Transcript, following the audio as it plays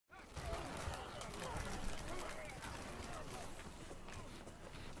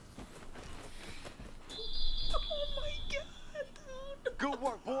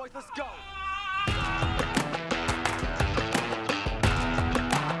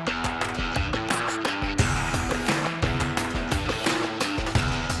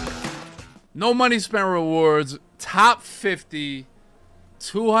No money spent rewards. Top 50.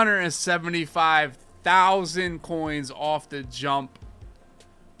 275,000 coins off the jump.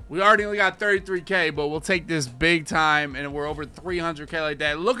 We already only got 33K, but we'll take this big time, and we're over 300K like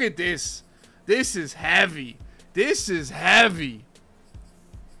that. Look at this. This is heavy. This is heavy.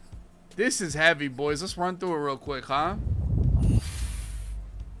 This is heavy, boys. Let's run through it real quick, huh?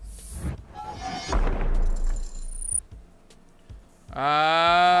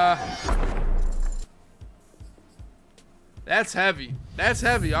 That's heavy. That's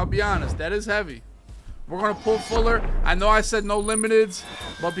heavy. I'll be honest. That is heavy. We're gonna pull Fuller. I know I said no limiteds,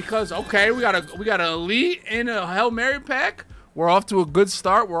 but because okay, we got an elite in a Hail Mary pack. We're off to a good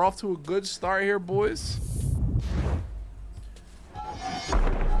start. We're off to a good start here, boys.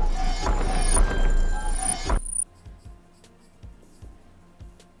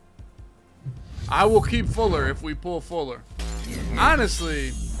 I will keep Fuller if we pull Fuller.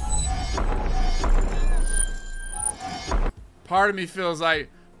 Honestly, part of me feels like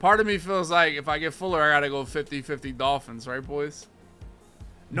if I get Fuller, I gotta go 50-50 Dolphins, right, boys?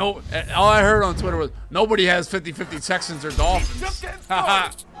 No, all I heard on Twitter was nobody has 50-50 Texans or Dolphins.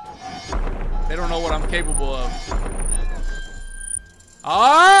 They don't know what I'm capable of.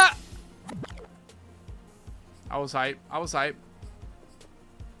 Ah! I was hype. I was hype.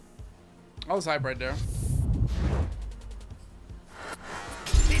 I was hype right there.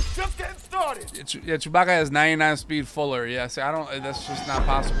 He's just getting started. Yeah, Chewbacca has 99 speed Fuller. Yeah, see, I don't. That's just not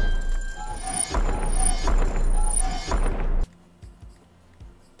possible.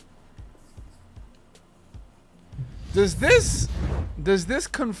 Does this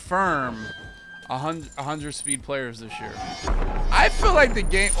confirm 100 speed players this year? I feel like the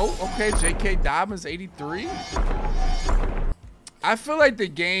game. Oh, okay. J.K. Dobbins 83. I feel like the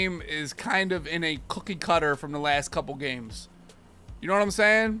game is kind of in a cookie cutter from the last couple games. You know what I'm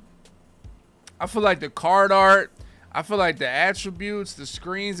saying? I feel like the card art, I feel like the attributes, the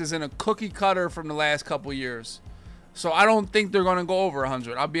screens is in a cookie cutter from the last couple years. So I don't think they're gonna go over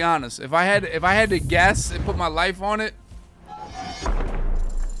 100. I'll be honest. If I had to guess and put my life on it,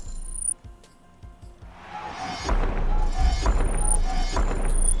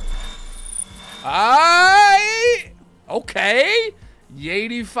 okay,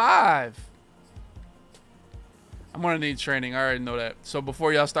 85. I'm gonna need training. I already know that. So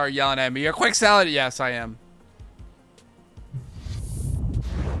before y'all start yelling at me, you're quick salad. Yes, I am.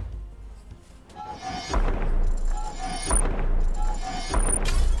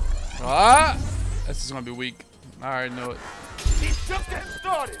 This is gonna be weak. I already know it. He's just getting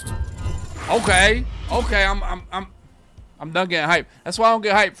started. Okay, I'm done getting hyped. That's why I don't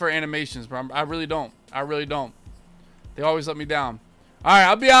get hyped for animations, bro. I really don't. I really don't. They always let me down. All right,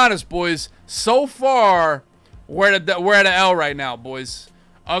 I'll be honest, boys. So far, we're at an L right now, boys.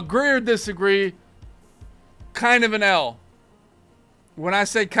 Agree or disagree? Kind of an L. When I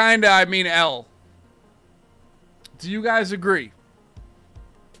say kinda, I mean L. Do you guys agree?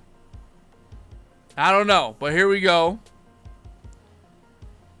 I don't know, but here we go.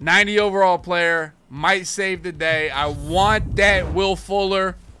 90 overall player. Might save the day. I want that Will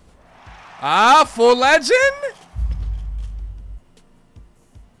Fuller. Full legend?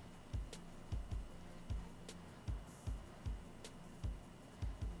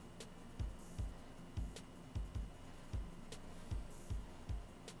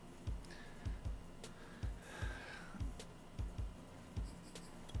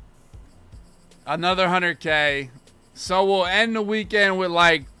 Another 100K. So we'll end the weekend with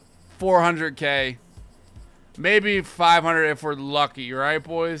like 400K. Maybe 500 if we're lucky, right,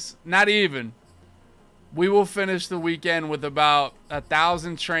 boys? Not even. We will finish the weekend with about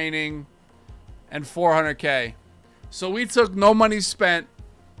 1,000 training and 400K. So we took no money spent.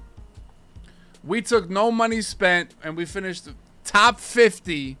 We took no money spent, and we finished the top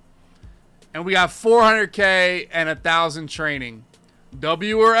 50, and we got 400K and 1,000 training.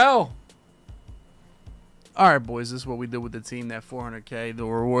 W or L? All right, boys, this is what we did with the team, that 400K. The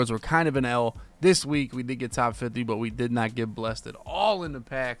rewards were kind of an L. This week, we did get top 50, but we did not get blessed at all in the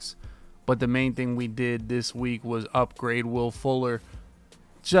packs. But the main thing we did this week was upgrade Will Fuller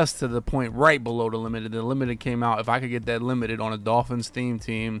just to the point right below the limited. The limited came out. If I could get that limited on a Dolphins theme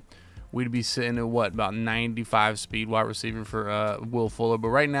team, we'd be sitting at, what, about 95 speed wide receiver for Will Fuller. But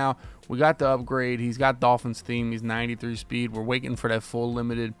right now, we got the upgrade. He's got Dolphins theme. He's 93 speed. We're waiting for that full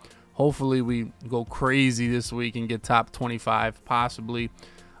limited. Hopefully we go crazy this week and get top 25 possibly.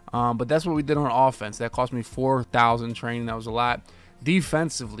 But that's what we did on offense. That cost me 4,000 training. That was a lot.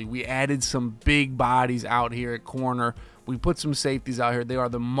 Defensively, we added some big bodies out here at corner. We put some safeties out here. They are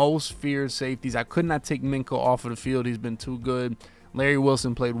the most feared safeties. I could not take Minka off of the field. He's been too good. Larry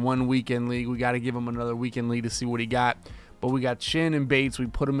Wilson played 1 weekend league. We got to give him another weekend league to see what he got. But we got Chin and Bates. We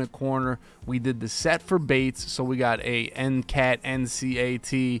put him at corner. We did the set for Bates, so we got a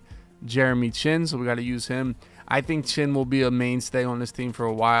NCAT Jeremy Chin, so we got to use him. I think Chin will be a mainstay on this team for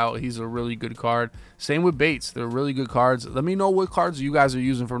a while. He's a really good card. Same with Bates. They're really good cards. Let me know what cards you guys are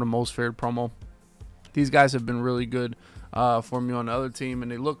using for the most feared promo. These guys have been really good for me on the other team,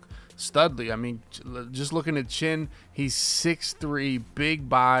 and they look studly. I mean, just looking at Chin, he's 6'3", big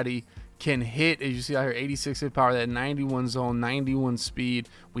body, can hit, as you see out here, 86 hit power, that 91 zone, 91 speed.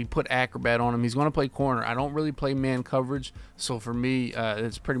 We put acrobat on him. He's going to play corner. I don't really play man coverage, so for me,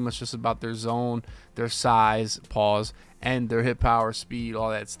 it's pretty much just about their zone, their size, pause, and their hit power, speed, all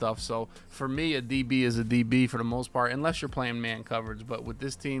that stuff. So for me, a DB is a DB for the most part, unless you're playing man coverage. But with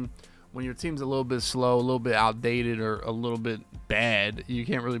this team, when your team's a little bit slow, a little bit outdated, or a little bit bad, you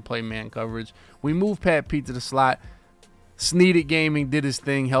can't really play man coverage. We moved Pat Pete to the slot. Sneeded Gaming did his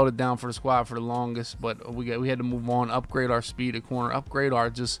thing, held it down for the squad for the longest, but we had to move on, upgrade our speed at corner, upgrade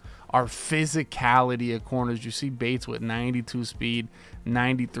our physicality at corners. You see Bates with 92 speed,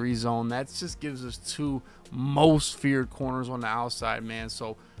 93 zone. That just gives us 2 most feared corners on the outside, man.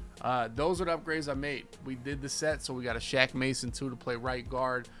 So those are the upgrades I made. We did the set, so we got a Shaq Mason too to play right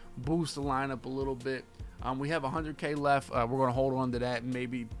guard, boost the lineup a little bit. We have 100K left. We're going to hold on to that and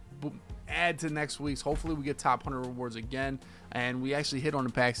maybe add to next week's. Hopefully we get top 100 rewards again, and we actually hit on the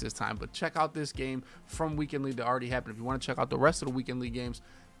packs this time. But check out this game from Weekend League that already happened. If you want to check out the rest of the Weekend League games,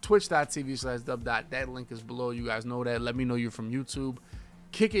 twitch.tv/dub. That link is below. You guys know that. Let me know you're from YouTube.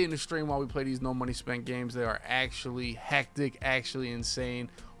 Kick it in the stream while we play these no money spent games. They are actually hectic, actually insane.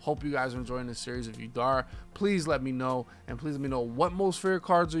 Hope you guys are enjoying this series. If you are, please let me know, and please let me know what most fair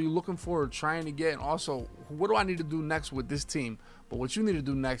cards are you looking for or trying to get, and also what do I need to do next with this team. But what you need to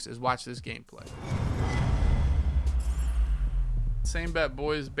do next is watch this gameplay. Same bet,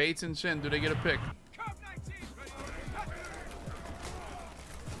 boys. Bates and Chin, do they get a pick?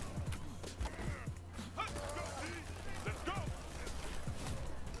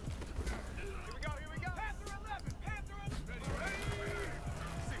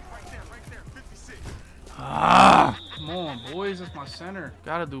 Ah, come on, boys. That's my center.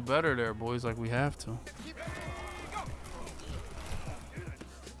 Gotta do better there, boys, like we have to.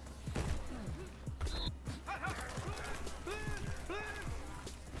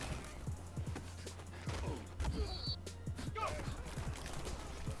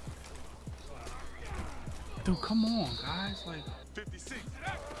 Dude, come on, guys. Like 56.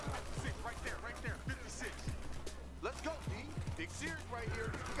 Right there. 56. Let's go, D. Big series right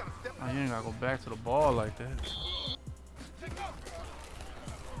here. You gotta step you ain't gotta go back to the ball like that.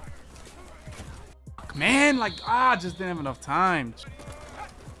 Man, like, just didn't have enough time.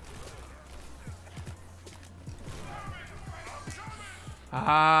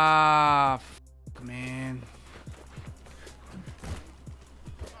 Man.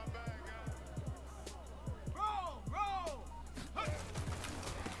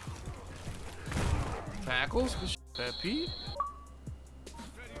 Tackles? That Pete?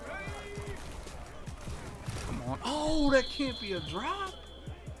 Come on. Oh, that can't be a drop.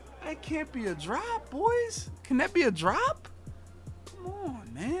 That can't be a drop, boys. Can that be a drop? Come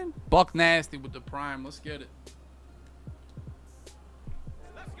on, man. Buck Nasty with the prime. Let's get it.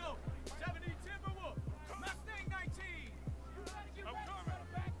 Let's go. 70 Timberwolf. Mustang 19. I'm coming.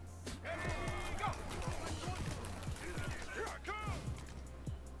 Here we go. Here I come.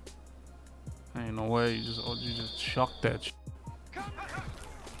 Ain't no way. You just chucked that shit.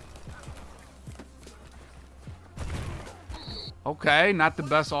 Okay, not the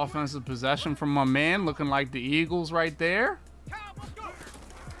best offensive possession from my man. Looking like the Eagles right there.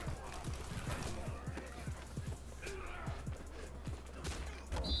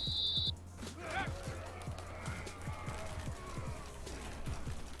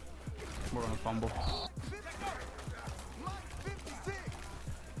 We're gonna fumble.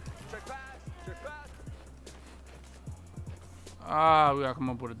 We gotta come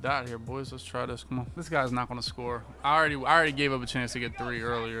up with a dot here, boys. Let's try this. Come on. This guy's not gonna score. I already gave up a chance to get 3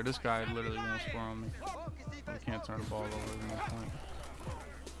 earlier. This guy literally won't score on me. I can't turn the ball over. There's no point.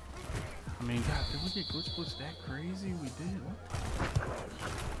 I mean, God, did we get glitch that crazy? We did. What?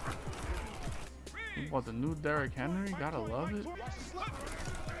 We bought the new Derrick Henry. Gotta love it.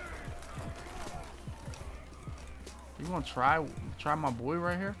 You wanna try my boy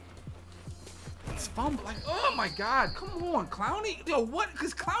right here? It's fumble. Like, oh my God, come on, Clowney. Yo, what?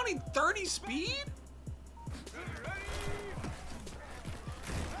 Is Clowney 30 speed? Good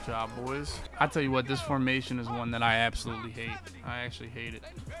job, boys. I tell you what, this formation is one that I absolutely hate. I actually hate it.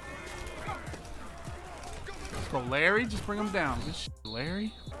 Let's go, Larry. Just bring him down. Good shit,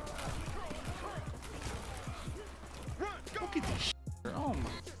 Larry. Look at this shit. Oh my.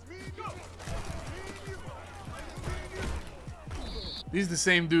 These are the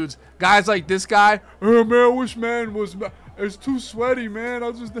same dudes. Guys like this guy. Oh man, I wish man was. It's too sweaty, man.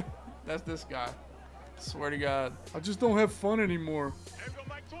 I just. That's this guy. Swear to God. I just don't have fun anymore.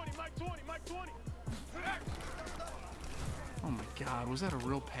 Oh my God, was that a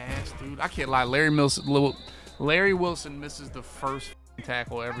real pass, dude? I can't lie. Larry Wilson misses the first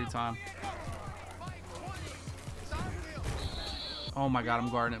tackle every time. Oh my God, I'm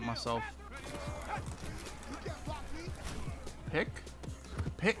guarding it myself. Pick.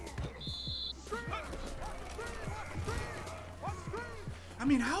 I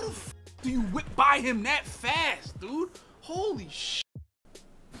mean, how the f do you whip by him that fast, dude? Holy shit.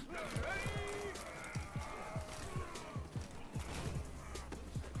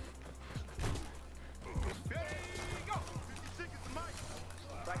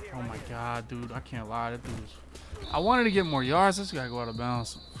 Oh my God, dude, I can't lie. That dude was... I wanted to get more yards. This guy go out of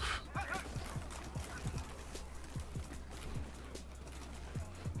bounds.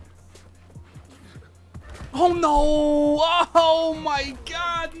 Oh no! Oh my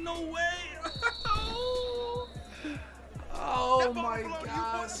God! No way! Oh my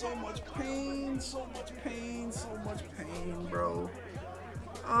God! So much pain! So much pain! So much pain, bro!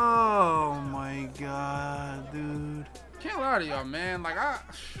 Oh my God, dude! Can't lie to y'all, man. Like I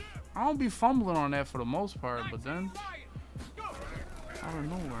don't be fumbling on that for the most part, but then out of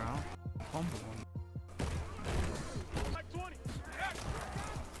nowhere, I'll fumble on it.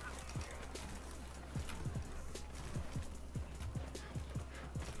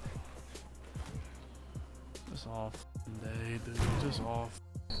 Just all day, dude. Just all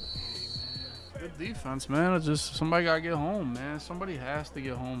good defense, man. It's just somebody gotta get home, man. Somebody has to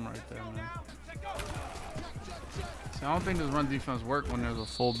get home right there, man. See, I don't think this run defense work when there's a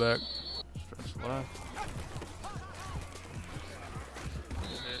fullback. Stretch left.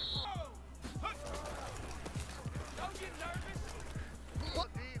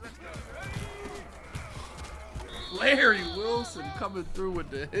 Larry Wilson coming through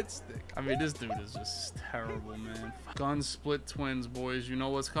with the hit stick. I mean, this dude is just terrible, man. Gun split twins, boys. You know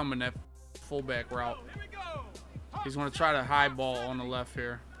what's coming, that fullback route. He's going to try to high ball on the left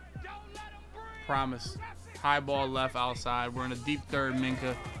here. Promise. High ball left outside. We're in a deep third,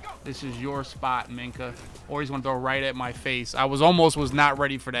 Minka. This is your spot, Minka. Or he's going to throw right at my face. I almost was not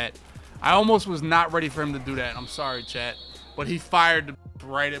ready for that. I almost was not ready for him to do that. I'm sorry, chat. But he fired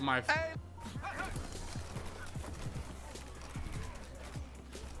right at my face.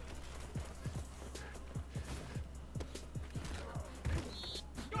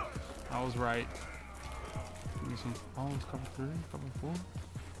 I was right. Give me some. Oh, it's cover 3, cover 4.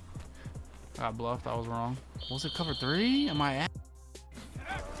 Got bluffed. I was wrong. Was it cover 3? Am I at?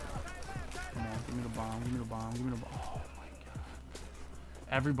 Come on, give me the bomb. Give me the bomb. Give me the bomb. Oh my God!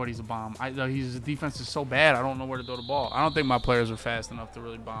 Everybody's a bomb. His defense is so bad. I don't know where to throw the ball. I don't think my players are fast enough to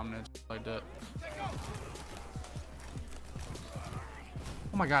really bomb that like that.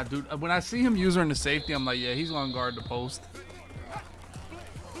 Oh my God, dude! When I see him use her in the safety, I'm like, yeah, he's gonna guard the post.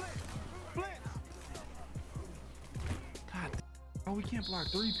 Oh, we can't block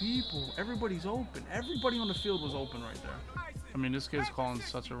 3 people. Everybody's open. Everybody on the field was open right there. I mean, this kid's calling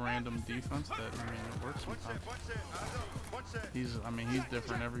such a random defense that, I mean, it works sometimes. He's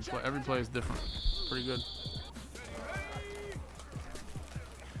different. Every play is different. Pretty good.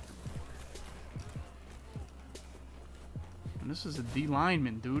 And this is a D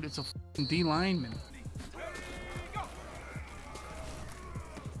lineman, dude. It's a f***ing D lineman.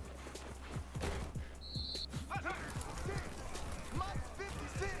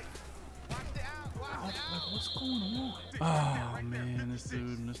 What's going on? Oh man, this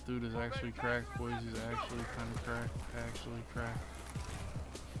dude is actually cracked, boys. He's actually kind of cracked. Actually cracked.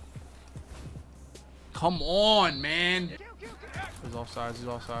 Come on, man. He's offsides. He's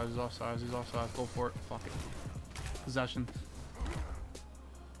offsides. He's offsides. He's offsides. Go for it. Fuck it. Possession.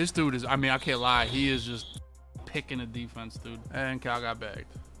 This dude is. I mean, I can't lie. He is just picking the defense, dude. And Cal got bagged.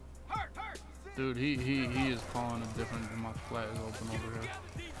 Dude, he is calling it different than my flat is open over here.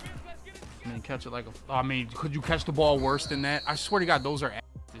 I mean, catch it like a... I mean, could you catch the ball worse than that? I swear to God, those are ass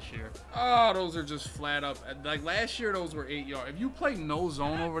this year. Oh, those are just flat up. Like, last year, those were 8 yards. If you play no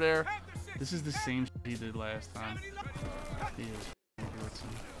zone over there, this is the same shit he did last time. He is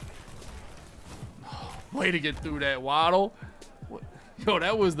blitzing. Oh, way to get through that, Waddle. What? Yo,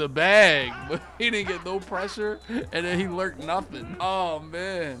 that was the bag. But he didn't get no pressure, and then he lurked nothing. Oh,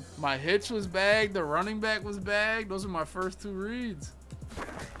 man. My hitch was bagged. The running back was bagged. Those are my first 2 reads.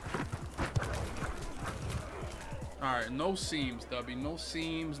 All right, no seams, Dubby. No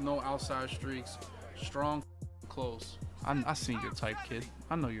seams, no outside streaks. Strong, close. I seen your type, kid.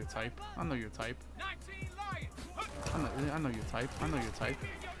 I know your type. I know your type. I know your type. I know your type.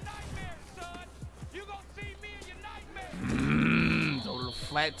 Go to the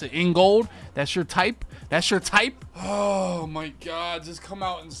flat to Ingold. That's your type. That's your type. Oh my God! Just come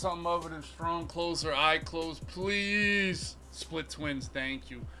out in something other than strong, close, or eye close, please. Split twins. Thank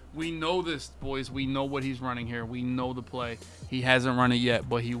you. We know this, boys. We know what he's running here. We know the play. He hasn't run it yet,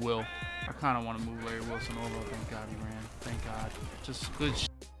 but he will. I kind of want to move Larry Wilson over. Thank God he ran. Thank God. Just good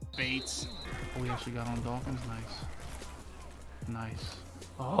baits. Oh, we actually got on Dawkins. Nice. Nice.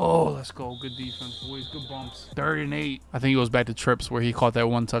 Oh, let's go. Good defense, boys. Good bumps. 3rd and 8. I think he goes back to trips where he caught that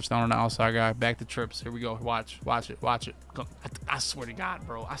 1 touchdown on the outside guy. Back to trips. Here we go. Watch. Watch it. Watch it. Go. I swear to God,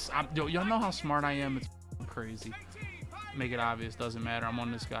 bro. Y'all know how smart I am? It's crazy. Make it obvious. Doesn't matter. I'm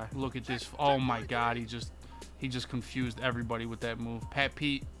on this guy. Look at this. Oh, my God. He just confused everybody with that move. Pat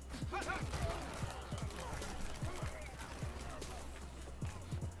Pete.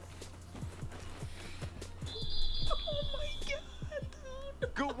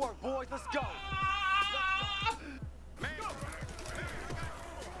 Good work, boys. Let's go.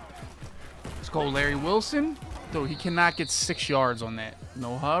 Let's go, Larry Wilson. Dude, he cannot get 6 yards on that.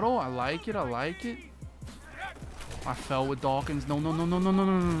 No huddle. I like it. I like it. I fell with Dawkins. No, no, no, no, no, no,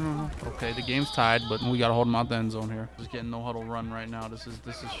 no, no, no. Okay, the game's tied, but we gotta hold him out the end zone here. Just getting no huddle run right now. This is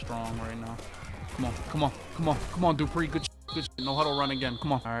strong right now. Come on, come on, come on, come on, Dupree. Good shit. No huddle run again.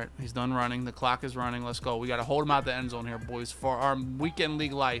 Come on. All right, he's done running. The clock is running. Let's go. We got to hold him out the end zone here, boys, for our weekend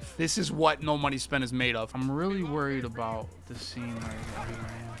league life. This is what No Money Spent is made of. I'm really worried about the scene right here.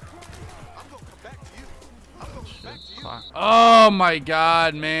 Shit, clock. Oh, my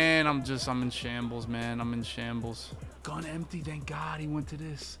God, man. I'm in shambles, man. I'm in shambles. Gun empty. Thank God he went to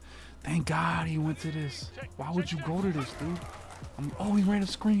this. Thank God he went to this. Why would you go to this, dude? Oh, he ran a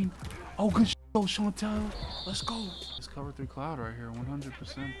screen. Oh, good shit. Oh, Chantel, let's go. This cover 3 cloud right here,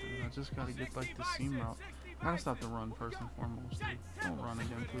 100%, dude. I just gotta get like the seam route. I gotta stop the run first and foremost, dude. Don't run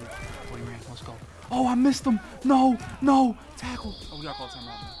again, please. Oh, he ran. Let's go. Oh, I missed him. No, no. Tackle. Oh, we got called timeout,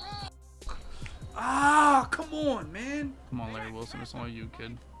 man. Ah, come on, man. Come on, Larry Wilson. It's on you,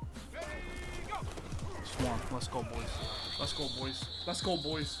 kid. Swarm. Let's go, boys. Let's go, boys. Let's go,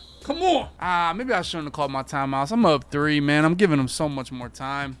 boys. Come on. Ah, maybe I shouldn't have called my timeouts. I'm up 3, man. I'm giving him so much more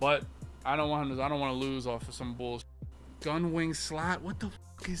time, but I don't want to lose off of some bullshit. Gun wing slot. What the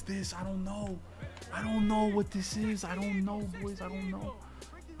fuck is this? I don't know. I don't know what this is. I don't know, boys. I don't know.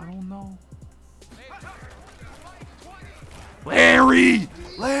 I don't know. Larry!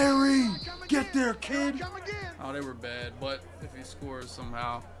 Larry! Get there, kid! Oh, they were bad, but if he scores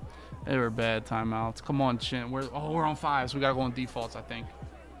somehow. They were bad timeouts. Come on, Chin. We're on 5, so we gotta go on defaults, I think.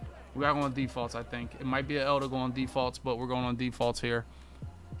 We gotta go on defaults, I think. It might be an L to go on defaults, but we're going on defaults here.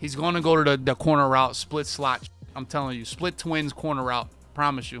 He's going to go to the corner route, split slot. I'm telling you, split twins corner route.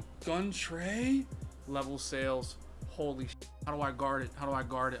 Promise you. Gun tray, level sales. Holy shit. How do I guard it? How do I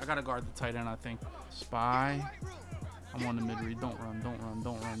guard it? I got to guard the tight end, I think. Spy. I'm on the mid read. Don't run, don't run,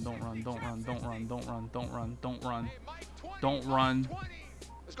 don't run, don't run, don't run, don't run, don't run, don't run, don't run. Don't run.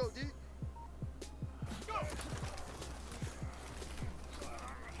 Let's go, D.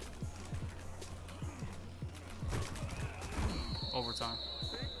 Overtime.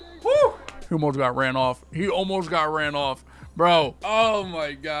 Woo! He almost got ran off. He almost got ran off. Bro. Oh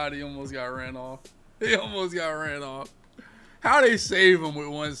my God. He almost got ran off. He almost got ran off. How they save him with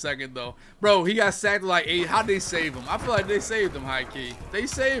 1 second though? Bro, he got sacked like 8. How'd they save him? I feel like they saved him, high key. They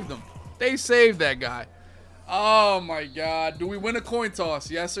saved him. They saved that guy. Oh my God. Do we win a coin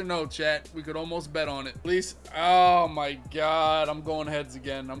toss? Yes or no, chat? We could almost bet on it. At least. Oh my God. I'm going heads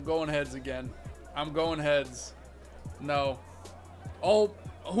again. I'm going heads again. I'm going heads. No. Oh,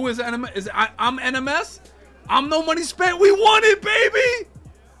 who is NMS? I'm NMS? I'm No Money Spent. We won it, baby.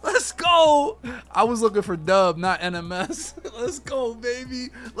 Let's go. I was looking for dub, not NMS. Let's go, baby.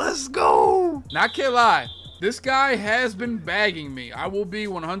 Let's go. Now, I can't lie. This guy has been bagging me. I will be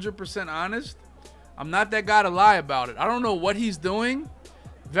 100% honest. I'm not that guy to lie about it. I don't know what he's doing.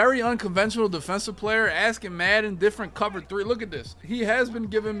 Very unconventional defensive player, asking Madden different cover 3. Look at this. He has been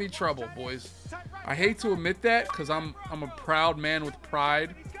giving me trouble, boys. I hate to admit that because I'm a proud man with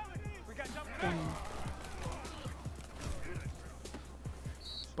pride.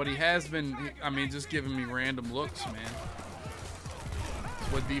 But he has been, I mean, just giving me random looks, man.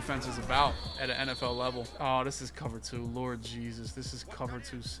 That's what defense is about at an NFL level. Oh, this is cover 2. Lord Jesus, this is cover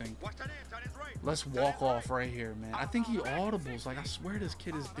 2 sync. Let's walk off right here, man. I think he audibles. Like, I swear this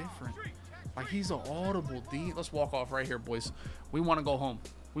kid is different. Like, he's an audible D. Let's walk off right here, boys. We want to go home.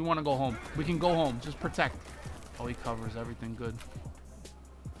 We want to go home. We can go home. Just protect. Oh, he covers everything good.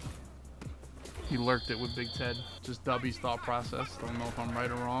 He lurked it with Big Ted. Just Dubby's thought process. Don't know if I'm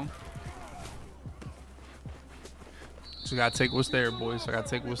right or wrong. So I gotta take what's there, boys. I gotta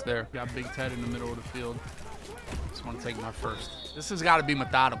take what's there. Got Big Ted in the middle of the field. Just want to take my first. This has got to be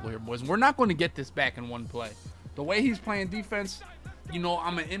methodical here, boys. We're not going to get this back in one play. The way he's playing defense, you know,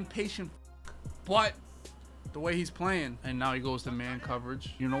 I'm an impatient, but the way he's playing, and now he goes to man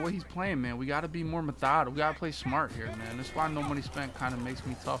coverage. You know what he's playing, man. We got to be more methodical. We got to play smart here, man. That's why no money spent kind of makes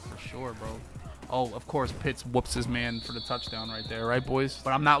me tough for sure, bro. Oh, of course, Pitts whoops his man for the touchdown right there, right, boys?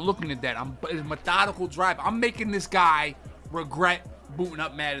 But I'm not looking at that. It's a methodical drive. I'm making this guy regret booting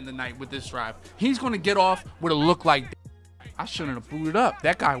up Madden tonight with this drive. He's going to get off with a look like that. I shouldn't have booted up.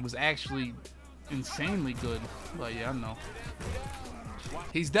 That guy was actually insanely good. But yeah, I know.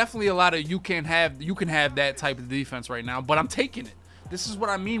 He's definitely a lot of you can have that type of defense right now, but I'm taking it. This is what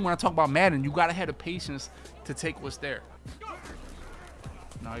I mean when I talk about Madden. You got to have the patience to take what's there.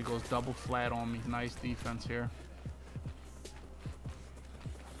 Now he goes double flat on me. Nice defense here.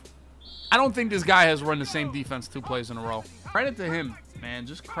 I don't think this guy has run the same defense 2 plays in a row. Credit to him, man.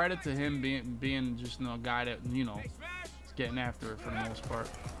 Just credit to him being just, you know, a guy that, you know, is getting after it for the most part.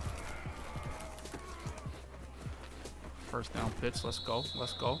 First down pitch. Let's go.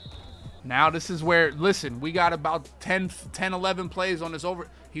 Let's go. Now this is where, listen, we got about 10, 11 plays on this over.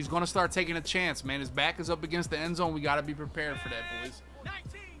 He's going to start taking a chance, man. His back is up against the end zone. We got to be prepared for that, boys.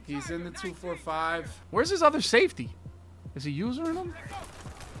 He's in the 2-4-5. Where's his other safety? Is he using him?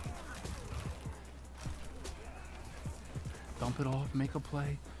 Dump it off. Make a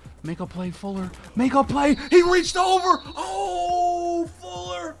play. Make a play, Fuller. Make a play. He reached over. Oh,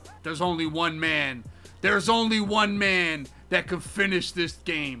 Fuller. There's only one man. There's only one man that can finish this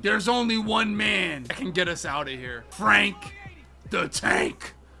game. There's only one man that can get us out of here. Frank the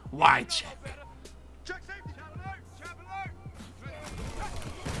Tank Wycheck.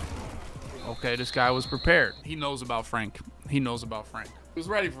 Okay, this guy was prepared. He knows about Frank. He knows about Frank. He was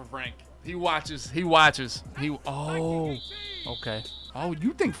ready for Frank. He watches. He watches. Oh, okay. Oh,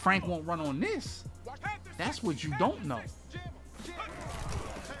 you think Frank won't run on this? That's what you don't know.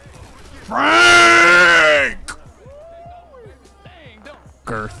 Frank!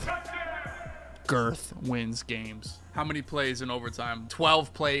 Girth wins games. How many plays in overtime?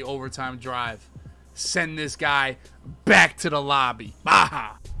 12-play overtime drive. Send this guy back to the lobby.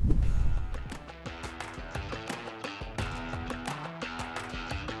 Baha!